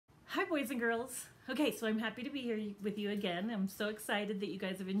Hi boys and girls. Okay, so I'm happy to be here with you again. I'm so excited that you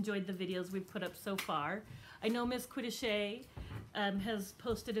guys have enjoyed the videos we've put up so far. I know Miss Quidishay has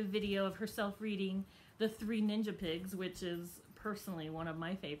posted a video of herself reading The Three Ninja Pigs, which is personally one of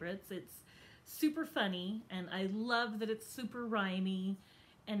my favorites. It's super funny and I love that it's super rhymey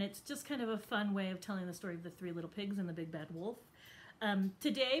and it's just kind of a fun way of telling the story of the three little pigs and the big bad wolf.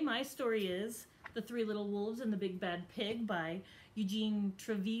 Today my story is The Three Little Wolves and the Big Bad Pig by Eugene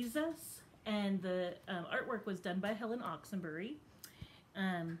Trevisan, and the artwork was done by Helen Oxenbury.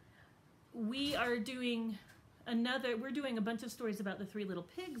 We're doing a bunch of stories about the three little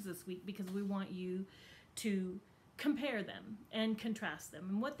pigs this week because we want you to compare them and contrast them.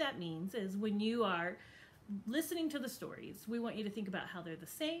 And what that means is when you are listening to the stories, we want you to think about how they're the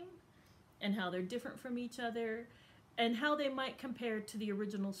same and how they're different from each other and how they might compare to the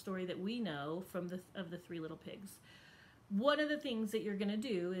original story that we know from of the Three Little Pigs. One of the things that you're going to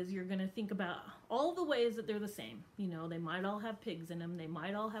do is you're going to think about all the ways that they're the same. You know, they might all have pigs in them. They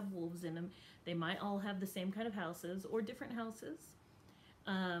might all have wolves in them. They might all have the same kind of houses or different houses.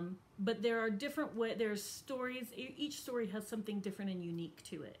 But there are different ways. There's stories. Each story has something different and unique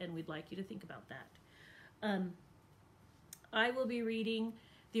to it, and we'd like you to think about that. I will be reading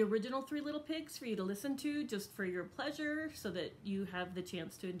the original Three Little Pigs for you to listen to just for your pleasure so that you have the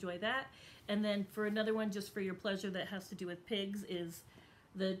chance to enjoy that. And then for another one just for your pleasure that has to do with pigs is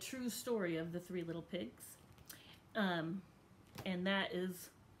the true story of the Three Little Pigs. And that is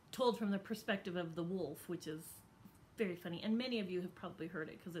told from the perspective of the wolf, which is very funny. And many of you have probably heard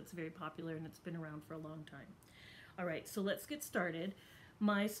it because it's very popular and it's been around for a long time. All right, so let's get started.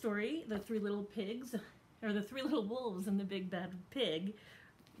 My story, The Three Little Pigs, or The Three Little Wolves and the Big Bad Pig.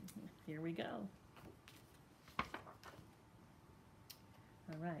 Here we go.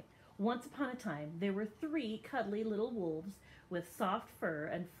 All right. Once upon a time, there were three cuddly little wolves with soft fur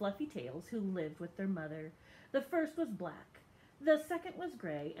and fluffy tails who lived with their mother. The first was black, the second was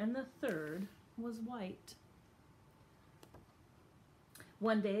gray, and the third was white.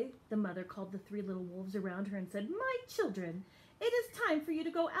 One day, the mother called the three little wolves around her and said, "My children, it is time for you to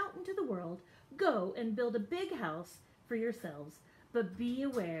go out into the world. Go and build a big house for yourselves. But be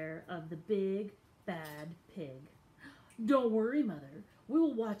aware of the big bad pig." "Don't worry, Mother. We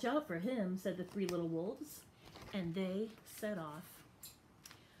will watch out for him," said the three little wolves. And they set off.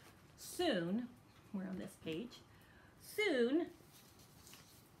 Soon, we're on this page, soon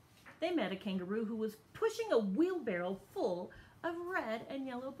they met a kangaroo who was pushing a wheelbarrow full of red and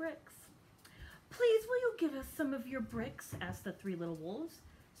yellow bricks. "Please, will you give us some of your bricks?" asked the three little wolves.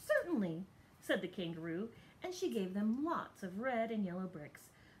 "Certainly," said the kangaroo, and she gave them lots of red and yellow bricks.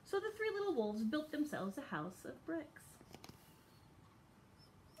 So the three little wolves built themselves a house of bricks.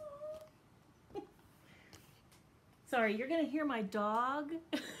 Sorry, you're going to hear my dog.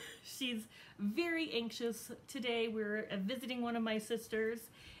 She's very anxious today. We're visiting one of my sisters,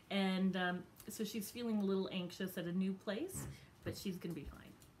 and so she's feeling a little anxious at a new place, but she's going to be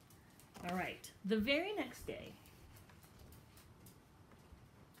fine. All right, the very next day,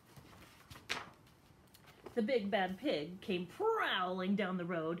 the big bad pig came prowling down the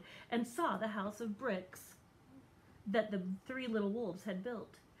road and saw the house of bricks that the three little wolves had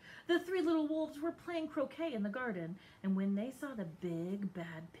built. The three little wolves were playing croquet in the garden, and when they saw the big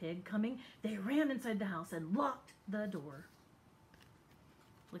bad pig coming, they ran inside the house and locked the door.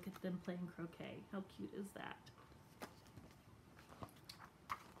 Look at them playing croquet. How cute is that?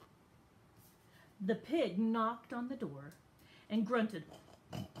 The pig knocked on the door and grunted,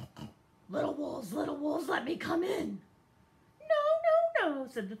 little wolves, let me come in." "No, no, no,"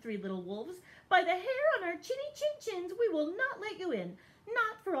 said the three little wolves. "By the hair on our chinny chin chins, we will not let you in.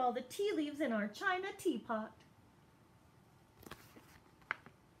 Not for all the tea leaves in our china teapot."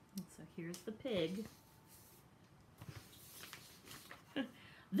 And so here's the pig.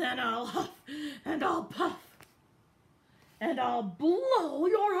 "Then I'll huff and I'll puff and I'll blow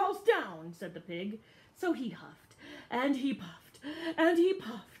your house down," said the pig. So he huffed and he puffed and he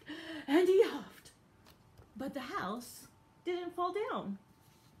puffed and he huffed. But the house didn't fall down.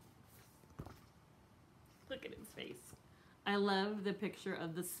 Look at his face. I love the picture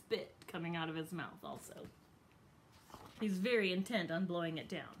of the spit coming out of his mouth also. He's very intent on blowing it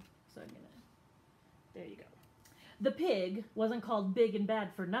down. So there you go. The pig wasn't called big and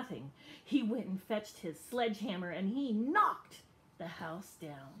bad for nothing. He went and fetched his sledgehammer and he knocked the house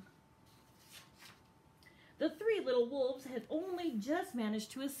down. The three little wolves had only just managed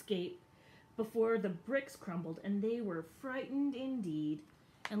to escape before the bricks crumbled, and they were frightened indeed.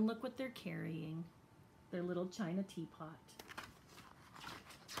 And look what they're carrying. Their little china teapot.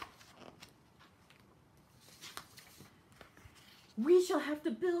 "We shall have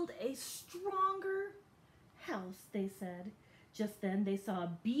to build a stronger house," they said. Just then they saw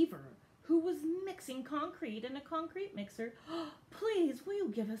a beaver who was mixing concrete in a concrete mixer. "Please, will you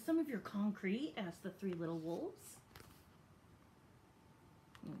give us some of your concrete?" asked the three little wolves.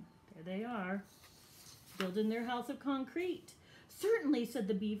 There they are, building their house of concrete. "Certainly," said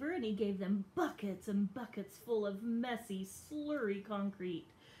the beaver, and he gave them buckets and buckets full of messy, slurry concrete.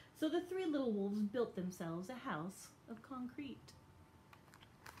 So the three little wolves built themselves a house of concrete.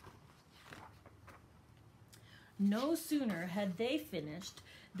 No sooner had they finished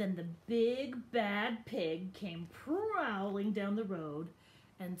than the big bad pig came prowling down the road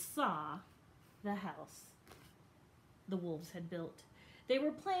and saw the house the wolves had built. They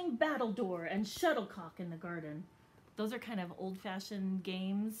were playing battledore and shuttlecock in the garden. Those are kind of old-fashioned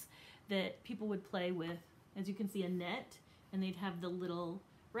games that people would play with, as you can see, a net, and they'd have the little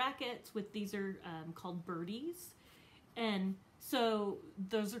rackets with, these are called birdies. And so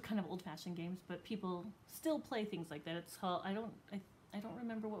those are kind of old-fashioned games, but people still play things like that. It's called, I don't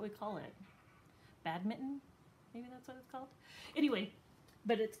remember what we call it. Badminton? Maybe that's what it's called. Anyway,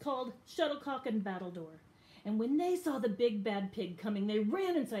 but it's called shuttlecock and battledore. And when they saw the big bad pig coming, they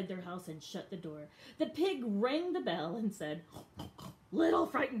ran inside their house and shut the door. The pig rang the bell and said, "Little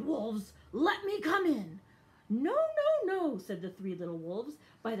frightened wolves, let me come in." "No, no, no," said the three little wolves.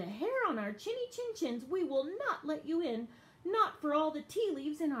 "By the hair on our chinny chin chins, we will not let you in, not for all the tea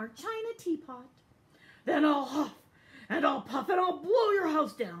leaves in our china teapot." "Then I'll huff, and I'll puff, and I'll blow your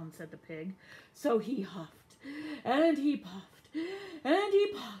house down," said the pig. So he huffed, and he puffed, and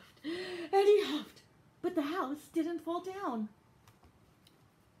he puffed, and he huffed. But the house didn't fall down.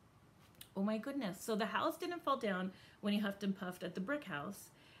 Oh my goodness. So the house didn't fall down when he huffed and puffed at the brick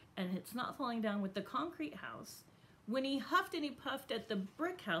house, and it's not falling down with the concrete house. When he huffed and he puffed at the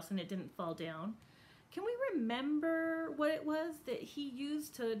brick house and it didn't fall down, can we remember what it was that he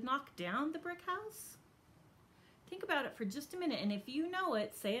used to knock down the brick house? Think about it for just a minute, and if you know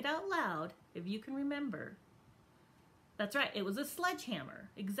it, say it out loud if you can remember. That's right, it was a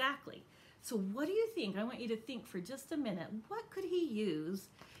sledgehammer, exactly. So what do you think? I want you to think for just a minute. What could he use?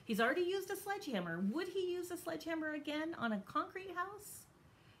 He's already used a sledgehammer. Would he use a sledgehammer again on a concrete house?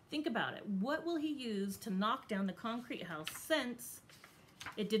 Think about it. What will he use to knock down the concrete house since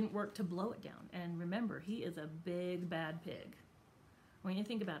it didn't work to blow it down? And remember, he is a big bad pig. I want you to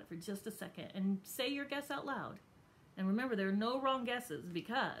think about it for just a second and say your guess out loud. And remember, there are no wrong guesses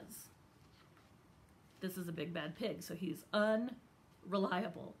because this is a big bad pig, so he's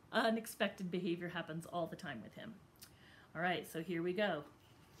unreliable. Unexpected behavior happens all the time with him. All right, so here we go.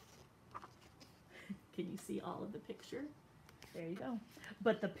 Can you see all of the picture? There you go.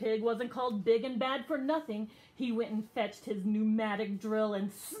 But the pig wasn't called big and bad for nothing. He went and fetched his pneumatic drill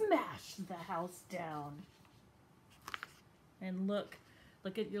and smashed the house down. And look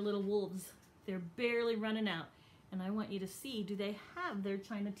at your little wolves. They're barely running out. And I want you to see, do they have their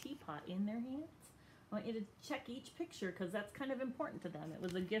china teapot in their hands? I want you to check each picture because that's kind of important to them. It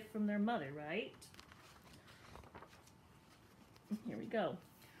was a gift from their mother, right? Here we go.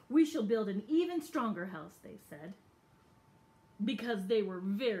 "We shall build an even stronger house," they said, because they were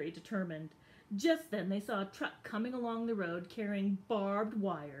very determined. Just then they saw a truck coming along the road carrying barbed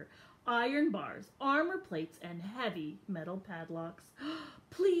wire, iron bars, armor plates, and heavy metal padlocks.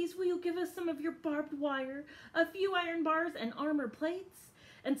 "Please, will you give us some of your barbed wire, a few iron bars and armor plates,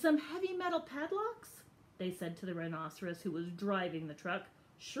 and some heavy metal padlocks?" they said to the rhinoceros who was driving the truck.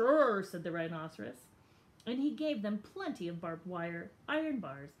 "Sure," said the rhinoceros. And he gave them plenty of barbed wire, iron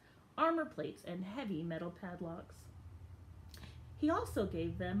bars, armor plates, and heavy metal padlocks. He also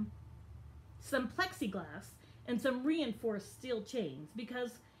gave them some plexiglass and some reinforced steel chains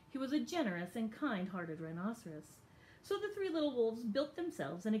because he was a generous and kind-hearted rhinoceros. So the three little wolves built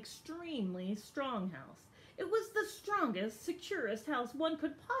themselves an extremely strong house. It was the strongest, securest house one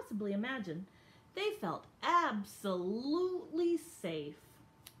could possibly imagine. They felt absolutely safe.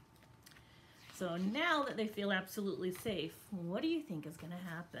 So now that they feel absolutely safe, what do you think is going to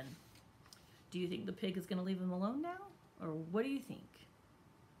happen? Do you think the pig is going to leave them alone now? Or what do you think?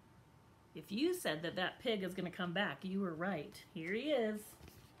 If you said that that pig is going to come back, you were right. Here he is.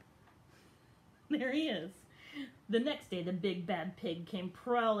 There he is. The next day, the big bad pig came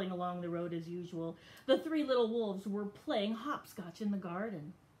prowling along the road as usual. The three little wolves were playing hopscotch in the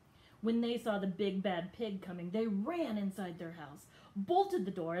garden. When they saw the big bad pig coming, they ran inside their house, bolted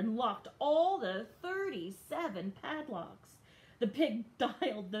the door, and locked all the 37 padlocks. The pig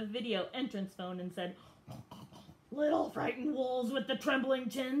dialed the video entrance phone and said, "Little frightened wolves with the trembling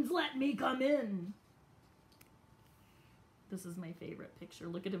chins, let me come in." This is my favorite picture.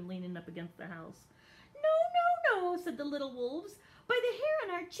 Look at him leaning up against the house. "No, no, no," said the little wolves. "By the hair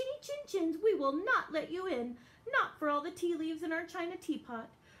on our chinny-chin-chins, we will not let you in. Not for all the tea leaves in our china teapot.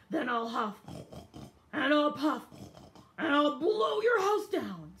 Then I'll huff, and I'll puff, and I'll blow your house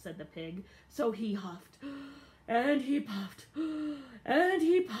down," said the pig. So he huffed, and he puffed, and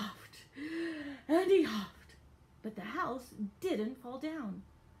he puffed, and he huffed. But the house didn't fall down.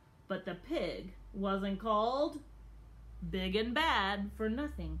 But the pig wasn't called Big and Bad for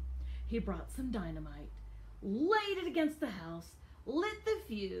nothing. He brought some dynamite, laid it against the house, lit the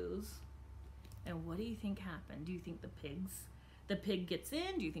fuse. And what do you think happened? Do you think the pig gets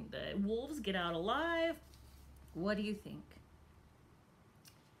in? Do you think the wolves get out alive? What do you think?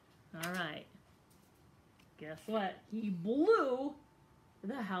 All right. Guess what? He blew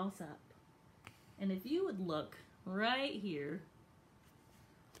the house up. And if you would look right here,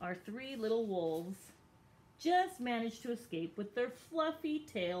 our three little wolves just managed to escape with their fluffy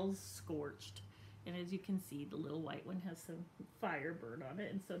tails scorched. And as you can see, the little white one has some fire burn on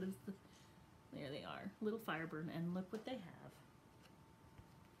it, and so does the, there they are, little fire burn, and look what they have.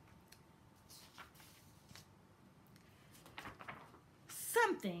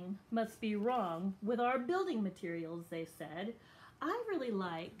 Something must be wrong with our building materials, they said. I really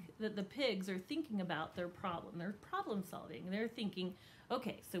like that the pigs are thinking about their problem. They're problem solving. They're thinking,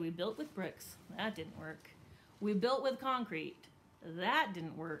 okay, so we built with bricks. That didn't work. We built with concrete. That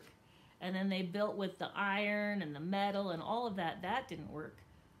didn't work. And then they built with the iron and the metal and all of that. That didn't work.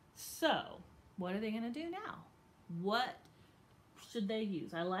 So what are they going to do now? What should they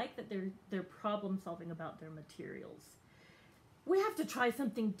use? I like that they're problem solving about their materials. We have to try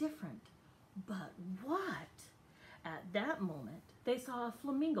something different. But what? At that moment, they saw a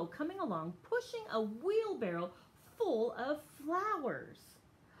flamingo coming along, pushing a wheelbarrow full of flowers.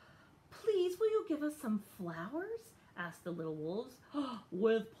 "Please, will you give us some flowers?" asked the little wolves.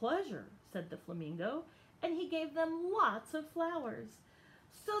 "With pleasure," said the flamingo, and he gave them lots of flowers.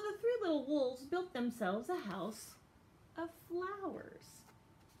 So the three little wolves built themselves a house of flowers.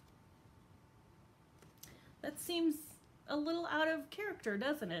 That seems a little out of character,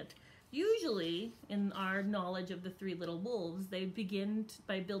 doesn't it? Usually, in our knowledge of the three little wolves, they begin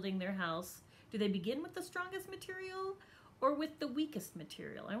by building their house. Do they begin with the strongest material or with the weakest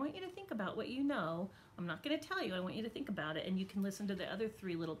material? I want you to think about what you know. I'm not going to tell you. I want you to think about it, and you can listen to the other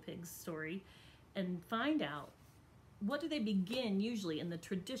Three Little Pigs story and find out, what do they begin usually in the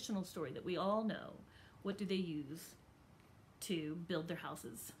traditional story that we all know? What do they use to build their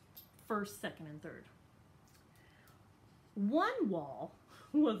houses? First, second, and third. One wall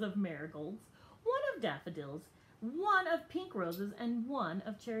was of marigolds, one of daffodils, one of pink roses, and one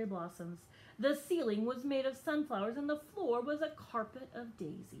of cherry blossoms. The ceiling was made of sunflowers, and the floor was a carpet of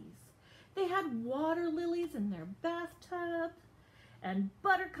daisies. They had water lilies in their bathtub and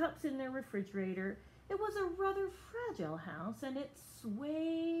buttercups in their refrigerator. It was a rather fragile house, and it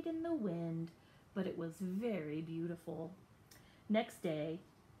swayed in the wind, but it was very beautiful. Next day,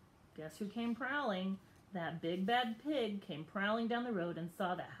 guess who came prowling? That big bad pig came prowling down the road and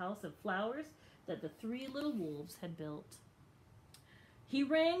saw the house of flowers that the three little wolves had built. He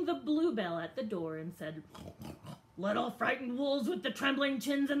rang the bluebell at the door and said, "Little frightened wolves with the trembling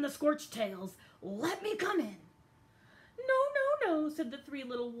chins and the scorched tails, let me come in." "No, no, no," said the three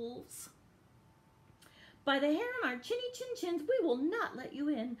little wolves. "By the hair on our chinny-chin-chins, we will not let you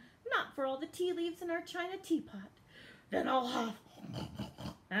in, not for all the tea leaves in our china teapot." "Then I'll huff,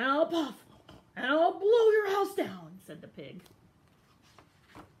 and I'll puff, and I'll blow your house down," said the pig.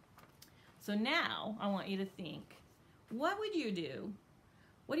 So now I want you to think, what would you do?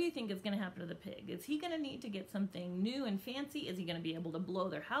 What do you think is going to happen to the pig? Is he going to need to get something new and fancy? Is he going to be able to blow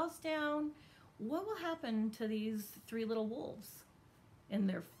their house down? What will happen to these three little wolves in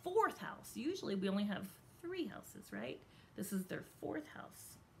their fourth house? Usually we only have 3 houses, right? This is their 4th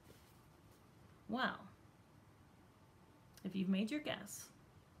house. Well, if you've made your guess,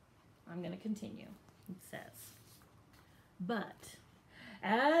 I'm going to continue. It says, "But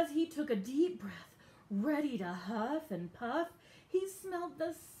as he took a deep breath, ready to huff and puff, he smelled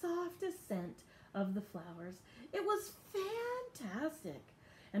the softest scent of the flowers. It was fantastic.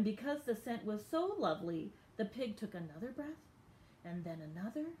 And because the scent was so lovely, the pig took another breath and then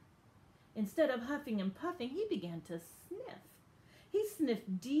another. Instead of huffing and puffing, he began to sniff. He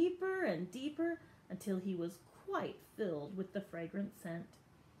sniffed deeper and deeper until he was quite filled with the fragrant scent.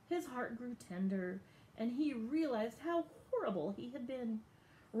 His heart grew tender, and he realized how horrible he had been.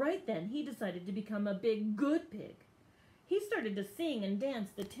 Right then, he decided to become a big, good pig. He started to sing and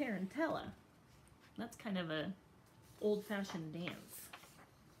dance the tarantella. That's kind of a old-fashioned dance.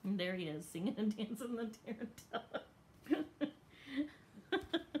 And there he is, singing and dancing the tarantella.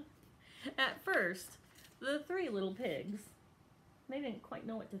 At first, The Three Little Pigs. They didn't quite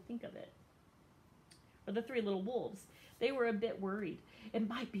know what to think of it. Or the Three Little Wolves. They were a bit worried. It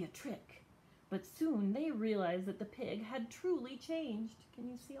might be a trick. But soon they realized that the pig had truly changed. Can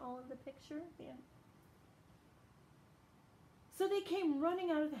you see all of the picture? Yeah. So they came running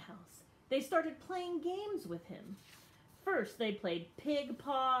out of the house. They started playing games with him. First they played Pig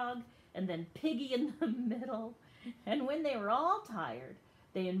Pog, and then Piggy in the middle. And when they were all tired,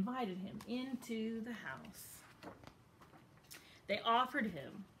 they invited him into the house. They offered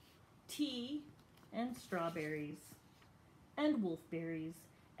him tea and strawberries and wolfberries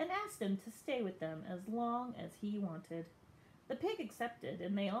and asked him to stay with them as long as he wanted. The pig accepted,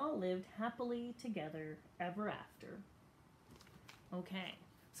 and they all lived happily together ever after. Okay,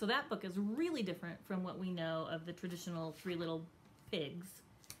 so that book is really different from what we know of the traditional Three Little Pigs,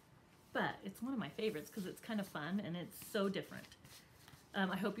 but it's one of my favorites because it's kind of fun and it's so different.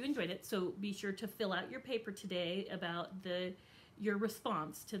 I hope you enjoyed it, so be sure to fill out your paper today about your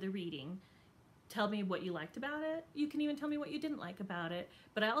response to the reading. Tell me what you liked about it. You can even tell me what you didn't like about it.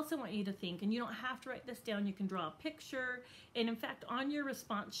 But I also want you to think, and you don't have to write this down, you can draw a picture. And in fact, on your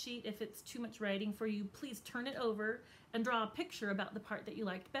response sheet, if it's too much writing for you, please turn it over and draw a picture about the part that you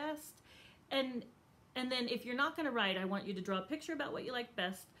liked best. And then if you're not gonna write, I want you to draw a picture about what you liked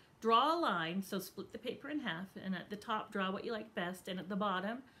best, draw a line, so split the paper in half, and at the top, draw what you liked best, and at the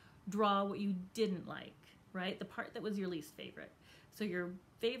bottom, draw what you didn't like, right? The part that was your least favorite. So your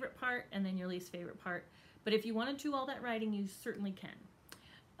favorite part and then your least favorite part. But if you want to do all that writing, you certainly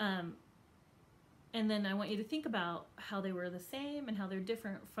can. And then I want you to think about how they were the same and how they're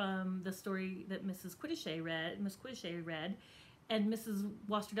different from the story that Miss Quiddishay read. And Mrs.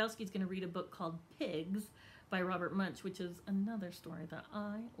 Wostradowski is going to read a book called Pigs by Robert Munsch, which is another story that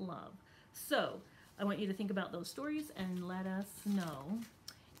I love. So I want you to think about those stories and let us know.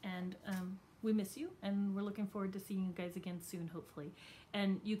 And we miss you, and we're looking forward to seeing you guys again soon, hopefully.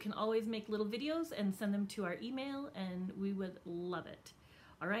 And you can always make little videos and send them to our email, and we would love it.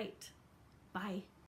 All right, bye.